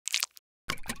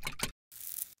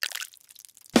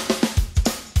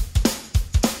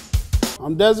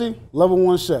I'm Desi, level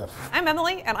 1 chef. I'm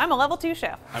Emily, and I'm a level 2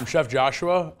 chef. I'm Chef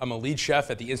Joshua. I'm a lead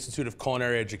chef at the Institute of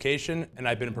Culinary Education, and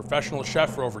I've been a professional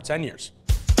chef for over 10 years.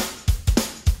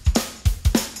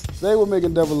 Today we're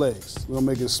making deviled eggs. We're gonna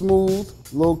make it smooth,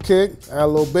 a little kick, add a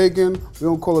little bacon. We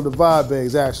don't call it the vibe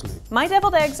eggs, actually. My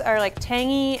deviled eggs are like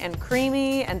tangy and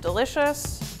creamy and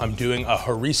delicious. I'm doing a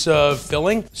harissa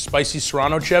filling, spicy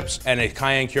serrano chips, and a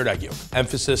cayenne cured egg yolk.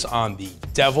 Emphasis on the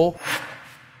devil.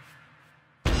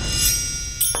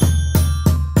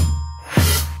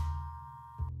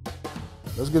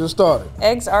 Let's get it started.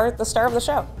 Eggs are the star of the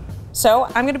show. So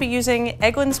I'm gonna be using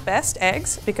Eggland's best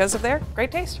eggs because of their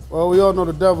great taste. Well, we all know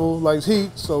the devil likes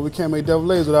heat, so we can't make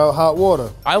deviled eggs without hot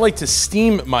water. I like to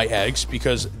steam my eggs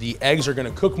because the eggs are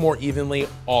gonna cook more evenly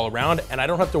all around, and I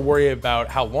don't have to worry about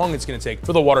how long it's gonna take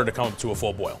for the water to come up to a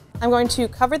full boil. I'm going to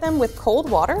cover them with cold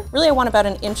water. Really, I want about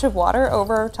an inch of water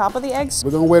over top of the eggs. We're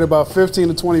gonna wait about 15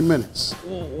 to 20 minutes.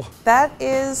 Ooh. That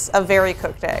is a very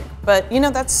cooked egg, but you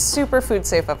know, that's super food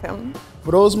safe of him. For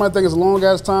those who might think it's a long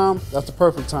ass time, that's the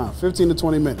perfect time, 15 to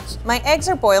 20 minutes. My eggs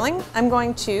are boiling. I'm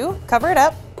going to cover it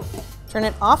up, turn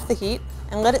it off the heat,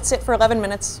 and let it sit for 11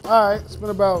 minutes. All right, it's been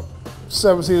about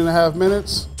 17 and a half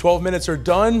minutes. 12 minutes are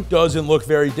done. Doesn't look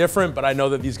very different, but I know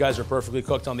that these guys are perfectly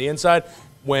cooked on the inside.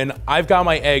 When I've got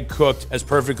my egg cooked as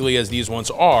perfectly as these ones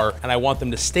are, and I want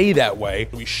them to stay that way,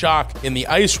 we shock in the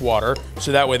ice water,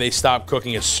 so that way they stop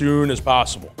cooking as soon as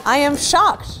possible. I am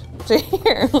shocked to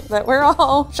hear that we're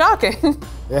all shocking.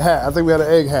 I think we had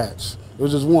an egg hatch. It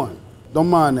was just one. Don't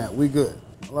mind that, we good.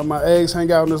 I let my eggs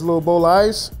hang out in this little bowl of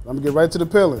ice. I'm gonna get right to the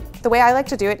peeling. The way I like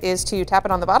to do it is to tap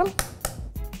it on the bottom.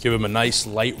 Give them a nice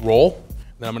light roll.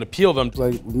 Then I'm gonna peel them. It's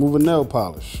like removing nail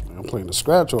polish. I'm playing the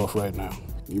scratch off right now.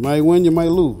 You might win, you might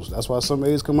lose. That's why some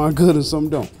eggs come out good and some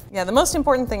don't. Yeah, the most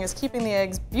important thing is keeping the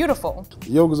eggs beautiful. The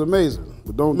yolk is amazing,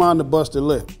 but don't mind the busted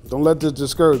lip. Don't let this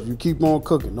discourage you. Keep on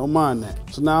cooking, don't mind that.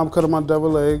 So now I'm cutting my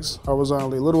deviled eggs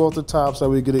horizontally, a little off the top so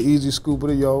we get an easy scoop of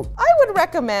the yolk. I would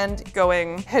recommend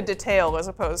going head to tail as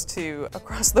opposed to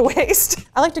across the waist.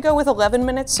 I like to go with 11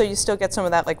 minutes so you still get some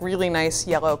of that like really nice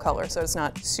yellow color so it's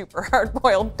not super hard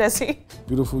boiled, Desi.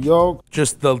 Beautiful yolk.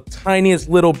 Just the tiniest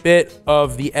little bit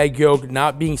of the egg yolk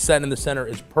not being set in the center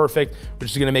is perfect,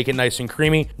 which is gonna make it nice and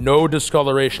creamy. No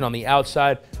discoloration on the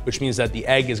outside, which means that the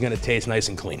egg is gonna taste nice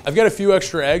and clean. I've got a few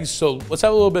extra eggs, so let's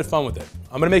have a little bit of fun with it.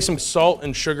 I'm gonna make some salt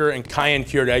and sugar and cayenne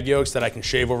cured egg yolks that I can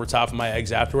shave over top of my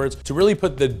eggs afterwards to really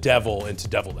put the devil into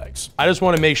deviled eggs. I just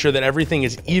wanna make sure that everything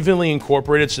is evenly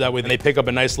incorporated so that way they pick up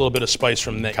a nice little bit of spice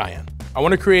from the cayenne. I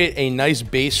wanna create a nice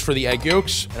base for the egg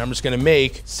yolks, and I'm just gonna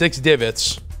make 6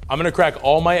 divots. I'm gonna crack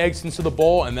all my eggs into the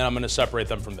bowl and then I'm gonna separate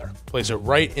them from there. Place it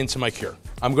right into my cure.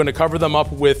 I'm gonna cover them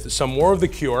up with some more of the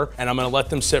cure and I'm gonna let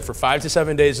them sit for 5 to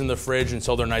 7 days in the fridge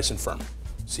until they're nice and firm.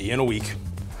 See you in a week.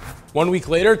 1 week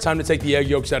later, time to take the egg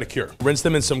yolks out of cure. Rinse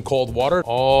them in some cold water.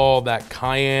 All that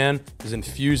cayenne is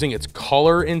infusing its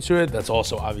color into it. That's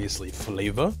also obviously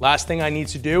flavor. Last thing I need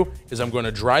to do is I'm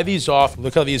gonna dry these off.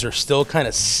 Look how these are still kind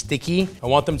of sticky. I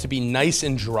want them to be nice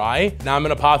and dry. Now I'm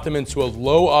gonna pop them into a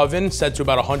low oven set to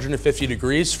about 150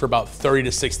 degrees for about 30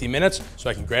 to 60 minutes so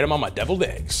I can grate them on my deviled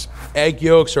eggs. Egg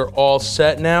yolks are all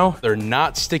set now. They're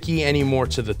not sticky anymore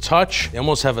to the touch. They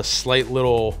almost have a slight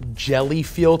little jelly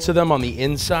feel to them on the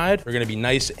inside. They're gonna be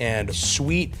nice and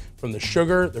sweet from the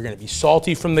sugar. They're gonna be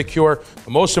salty from the cure, but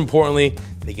most importantly,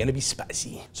 they're gonna be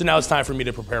spicy. So now it's time for me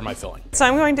to prepare my filling. So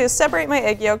I'm going to separate my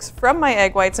egg yolks from my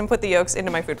egg whites and put the yolks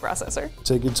into my food processor.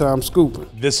 Take your time scooping.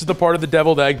 This is the part of the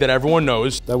deviled egg that everyone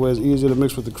knows. That way it's easier to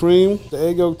mix with the cream. The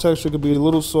egg yolk texture could be a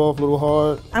little soft, a little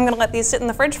hard. I'm gonna let these sit in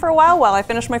the fridge for a while I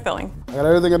finish my filling. I got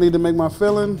everything I need to make my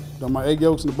filling. Done my egg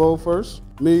yolks in the bowl first.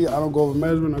 Me, I don't go over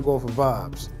measurement, I go for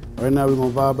vibes. Right now we're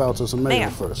gonna vibe out to some mayo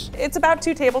first. It's about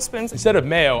 2 tablespoons. Instead of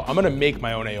mayo, I'm gonna make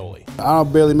my own aioli. I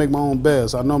don't barely make my own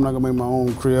best. I know I'm not gonna make my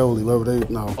own creole, whatever they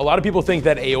know. A lot of people think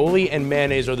that aioli and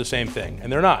mayonnaise are the same thing,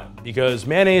 and they're not, because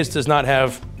mayonnaise does not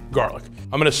have garlic.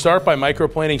 I'm gonna start by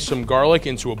microplaning some garlic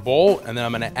into a bowl, and then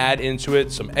I'm gonna add into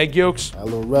it some egg yolks. Add a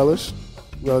little relish.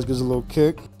 Relish gives a little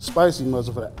kick. Spicy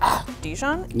muzzle for that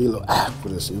Dijon. Need a little for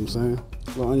this, you know what I'm saying? A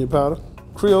little onion powder.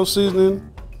 Creole seasoning.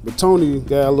 But Tony,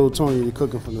 got a little Tony, you're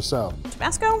cooking from the south.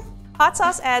 Tabasco. Hot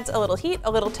sauce adds a little heat,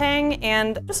 a little tang,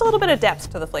 and just a little bit of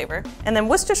depth to the flavor. And then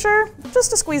Worcestershire,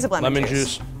 just a squeeze of lemon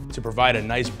juice to provide a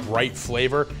nice bright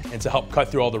flavor and to help cut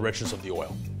through all the richness of the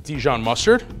oil. Dijon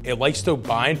mustard, it likes to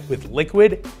bind with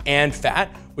liquid and fat,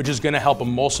 which is gonna help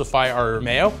emulsify our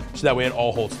mayo, so that way it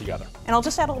all holds together. And I'll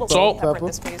just add a little salt, pepper at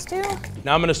this phase too.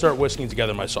 Now I'm gonna start whisking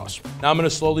together my sauce. Now I'm gonna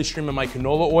slowly stream in my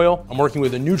canola oil. I'm working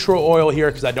with a neutral oil here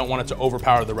because I don't want it to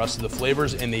overpower the rest of the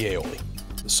flavors in the aioli.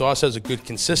 The sauce has a good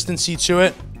consistency to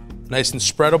it, nice and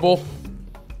spreadable.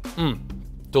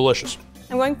 Delicious.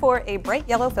 I'm going for a bright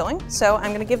yellow filling, so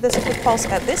I'm gonna give this a quick pulse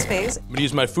at this phase. I'm gonna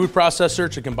use my food processor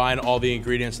to combine all the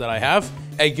ingredients that I have.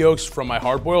 Egg yolks from my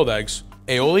hard-boiled eggs.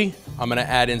 Aioli, I'm gonna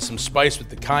add in some spice with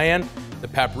the cayenne. The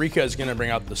paprika is gonna bring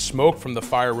out the smoke from the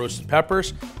fire roasted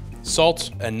peppers. Salt,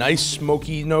 a nice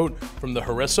smoky note from the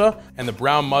harissa, and the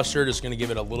brown mustard is gonna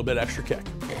give it a little bit extra kick.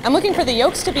 I'm looking for the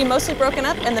yolks to be mostly broken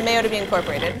up and the mayo to be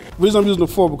incorporated. The reason I'm using the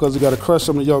fork because you gotta crush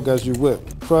some of the yolk as you whip.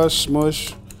 Crush,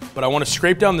 smush. But I wanna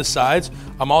scrape down the sides.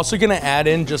 I'm also gonna add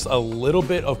in just a little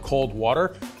bit of cold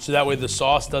water so that way the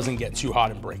sauce doesn't get too hot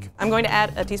and break. I'm going to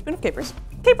add a teaspoon of capers.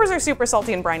 Capers are super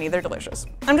salty and briny, they're delicious.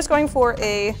 I'm just going for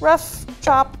a rough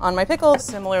chop on my pickle,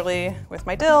 similarly with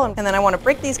my dill, and then I wanna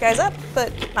break these guys up,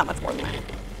 but not much more than that.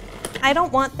 I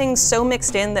don't want things so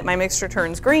mixed in that my mixture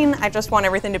turns green. I just want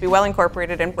everything to be well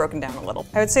incorporated and broken down a little.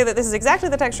 I would say that this is exactly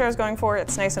the texture I was going for.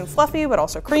 It's nice and fluffy, but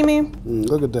also creamy.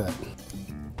 Look at that.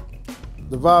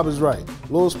 The vibe is right. A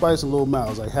little spice and a little mild,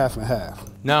 it's like half and half.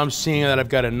 Now I'm seeing that I've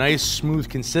got a nice smooth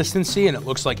consistency and it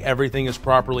looks like everything is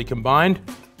properly combined.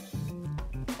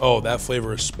 Oh, that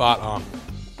flavor is spot on.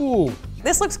 Ooh.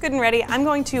 This looks good and ready. I'm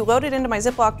going to load it into my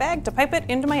Ziploc bag to pipe it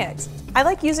into my eggs. I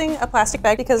like using a plastic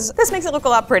bag because this makes it look a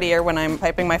lot prettier when I'm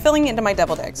piping my filling into my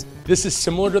deviled eggs. This is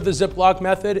similar to the Ziploc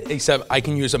method, except I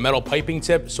can use a metal piping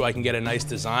tip so I can get a nice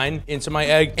design into my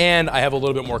egg, and I have a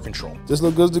little bit more control. This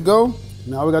look good to go.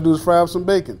 Now all we gotta do is fry up some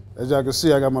bacon. As y'all can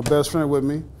see, I got my best friend with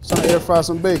me. So I air fry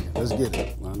some bacon. Let's get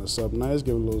it. Line this up nice,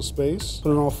 give it a little space.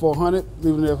 Put it on 400,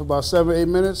 leave it there for about 7 or 8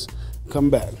 minutes, come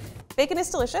back. Bacon is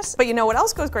delicious, but you know what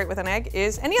else goes great with an egg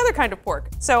is any other kind of pork.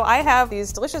 So I have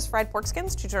these delicious fried pork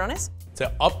skins, chicharrones.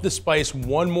 To up the spice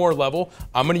one more level,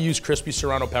 I'm gonna use crispy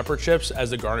serrano pepper chips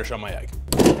as the garnish on my egg.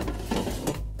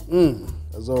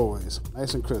 As always,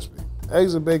 nice and crispy.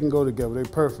 Eggs and bacon go together, they're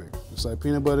perfect. It's like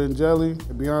peanut butter and jelly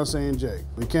and Beyonce and Jay.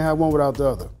 We can't have one without the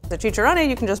other. The chicharrone,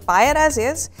 you can just buy it as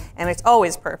is, and it's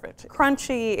always perfect.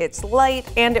 Crunchy, it's light,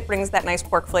 and it brings that nice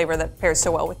pork flavor that pairs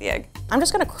so well with the egg. I'm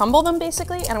just gonna crumble them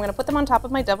basically, and I'm gonna put them on top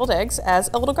of my deviled eggs as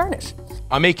a little garnish.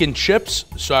 I'm making chips,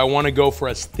 so I wanna go for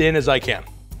as thin as I can.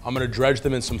 I'm gonna dredge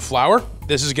them in some flour.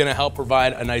 This is gonna help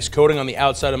provide a nice coating on the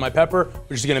outside of my pepper,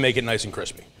 which is gonna make it nice and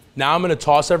crispy. Now I'm gonna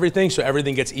toss everything so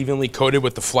everything gets evenly coated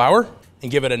with the flour and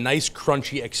give it a nice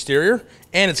crunchy exterior,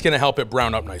 and it's gonna help it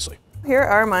brown up nicely. Here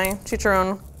are my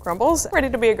chicharron crumbles, ready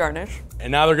to be a garnish.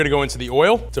 And now they're gonna go into the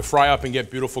oil to fry up and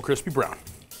get beautiful crispy brown.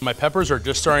 My peppers are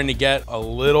just starting to get a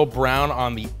little brown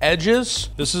on the edges.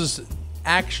 This is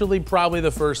actually probably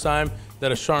the first time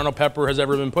that a serrano pepper has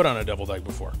ever been put on a deviled egg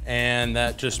before. And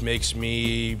that just makes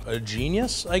me a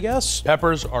genius, I guess.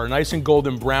 Peppers are nice and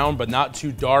golden brown, but not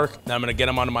too dark. Now I'm gonna get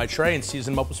them onto my tray and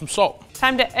season them up with some salt.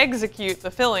 Time to execute the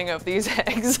filling of these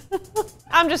eggs.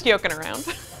 I'm just joking around.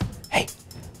 Hey,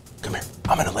 come here.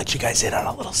 I'm gonna let you guys in on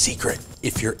a little secret.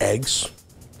 If your eggs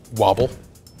wobble,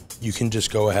 you can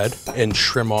just go ahead and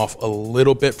trim off a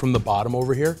little bit from the bottom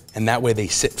over here, and that way they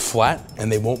sit flat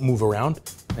and they won't move around.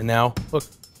 And now, look,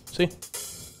 see?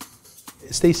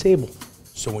 Stay stable.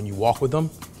 So when you walk with them,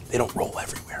 they don't roll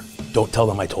everywhere. Don't tell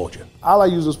them I told you. I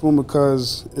like using a spoon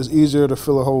because it's easier to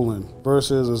fill a hole in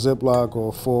versus a Ziploc or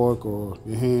a fork or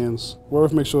your hands.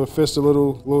 Worth make sure it fits the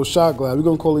little shot glass. We're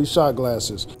gonna call these shot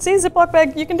glasses. See, Ziploc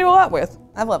bag you can do a lot with.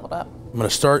 I've leveled up. I'm gonna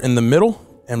start in the middle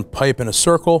and pipe in a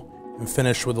circle and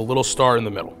finish with a little star in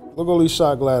the middle. Look at all these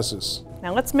shot glasses.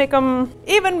 Now let's make them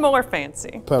even more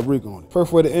fancy. Paprika on it.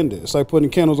 Perfect way to end it. It's like putting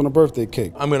candles on a birthday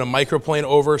cake. I'm gonna microplane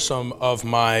over some of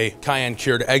my cayenne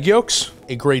cured egg yolks.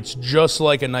 It grates just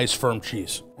like a nice firm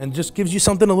cheese and just gives you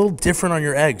something a little different on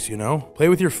your eggs, you know? Play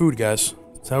with your food, guys.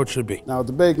 That's how it should be. Now with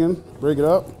the bacon, break it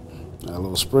up. Add a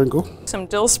little sprinkle. Some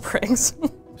dill sprigs.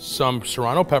 Some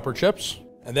serrano pepper chips,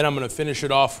 and then I'm gonna finish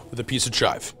it off with a piece of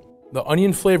chive. The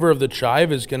onion flavor of the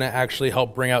chive is gonna actually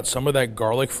help bring out some of that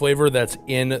garlic flavor that's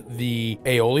in the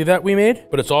aioli that we made,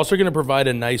 but it's also gonna provide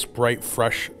a nice, bright,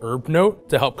 fresh herb note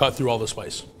to help cut through all the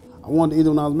spice. I wanted to eat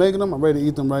them when I was making them. I'm ready to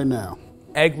eat them right now.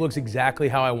 Egg looks exactly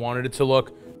how I wanted it to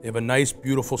look. They have a nice,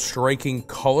 beautiful, striking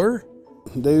color.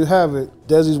 There you have it,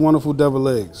 Desi's wonderful deviled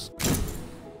eggs.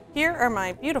 Here are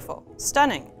my beautiful,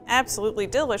 stunning, absolutely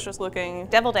delicious looking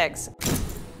deviled eggs.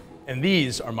 And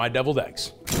these are my deviled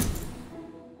eggs.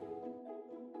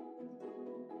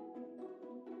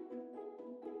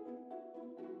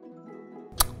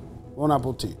 Bon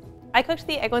appetit. I cooked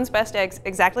the Eggland's Best eggs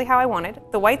exactly how I wanted.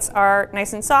 The whites are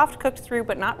nice and soft, cooked through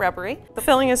but not rubbery. The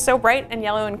filling is so bright and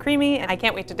yellow and creamy, and I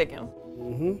can't wait to dig in.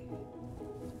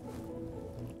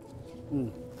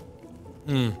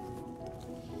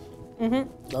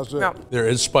 That's it. No. There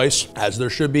is spice, as there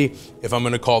should be, if I'm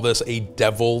gonna call this a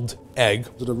deviled egg.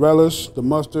 So the relish, the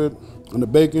mustard, and the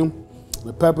bacon,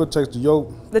 The pepper takes the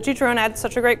yolk The chicharron adds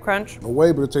such a great crunch.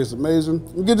 away, but it tastes amazing.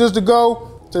 You get this to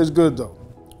go, tastes good though.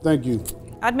 Thank you.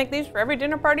 I'd make these for every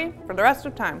dinner party for the rest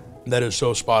of time. That is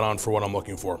so spot on for what I'm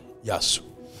looking for. Yes.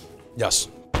 Yes.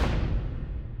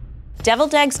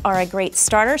 Deviled eggs are a great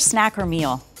starter, snack, or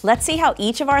meal. Let's see how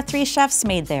each of our 3 chefs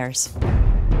made theirs.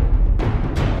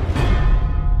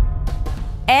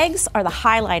 Eggs are the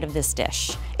highlight of this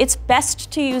dish. It's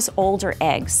best to use older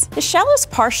eggs. The shell is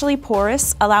partially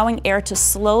porous, allowing air to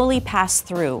slowly pass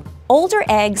through. Older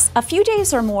eggs, a few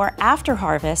days or more after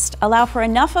harvest, allow for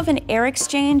enough of an air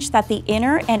exchange that the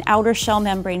inner and outer shell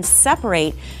membranes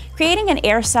separate, creating an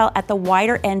air cell at the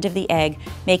wider end of the egg,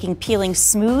 making peeling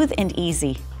smooth and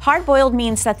easy. Hard-boiled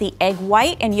means that the egg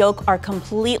white and yolk are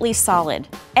completely solid.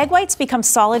 Egg whites become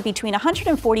solid between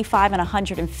 145 and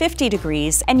 150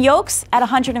 degrees, and yolks at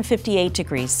 158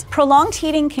 degrees. Prolonged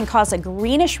heating can cause a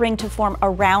greenish ring to form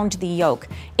around the yolk.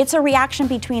 It's a reaction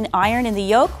between iron in the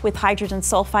yolk with hydrogen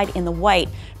sulfide in the white,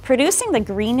 producing the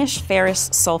greenish ferrous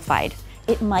sulfide.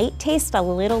 It might taste a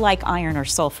little like iron or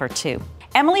sulfur too.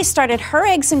 Emily started her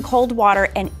eggs in cold water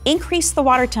and increased the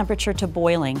water temperature to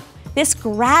boiling. This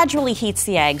gradually heats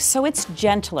the eggs, so it's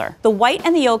gentler. The white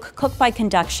and the yolk cook by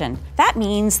conduction. That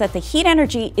means that the heat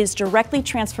energy is directly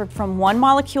transferred from one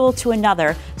molecule to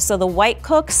another, so the white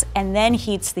cooks and then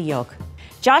heats the yolk.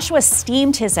 Joshua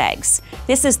steamed his eggs.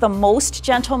 This is the most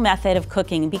gentle method of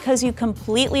cooking because you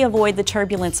completely avoid the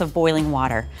turbulence of boiling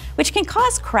water, which can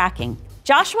cause cracking.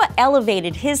 Joshua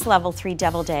elevated his level 3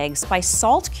 deviled eggs by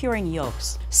salt curing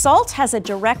yolks. Salt has a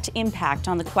direct impact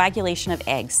on the coagulation of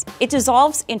eggs. It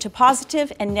dissolves into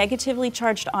positive and negatively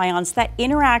charged ions that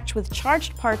interact with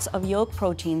charged parts of yolk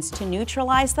proteins to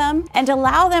neutralize them and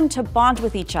allow them to bond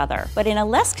with each other, but in a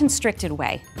less constricted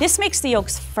way. This makes the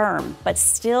yolks firm, but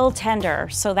still tender,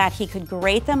 so that he could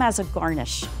grate them as a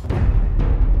garnish.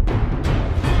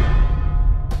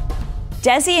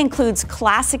 Desi includes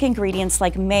classic ingredients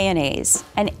like mayonnaise,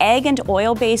 an egg and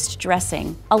oil-based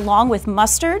dressing, along with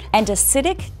mustard and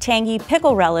acidic, tangy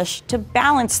pickle relish to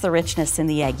balance the richness in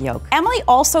the egg yolk. Emily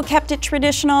also kept it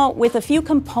traditional with a few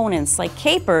components like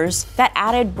capers that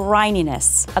added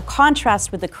brininess, a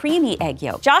contrast with the creamy egg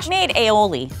yolk. Josh made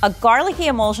aioli, a garlicky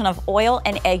emulsion of oil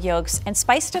and egg yolks, and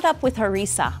spiced it up with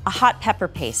harissa, a hot pepper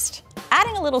paste.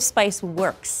 Adding a little spice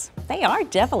works. They are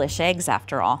devilish eggs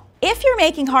after all. If you're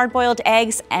making hard-boiled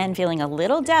eggs and feeling a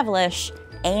little devilish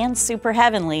and super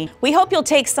heavenly, we hope you'll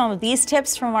take some of these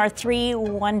tips from our 3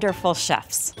 wonderful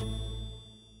chefs.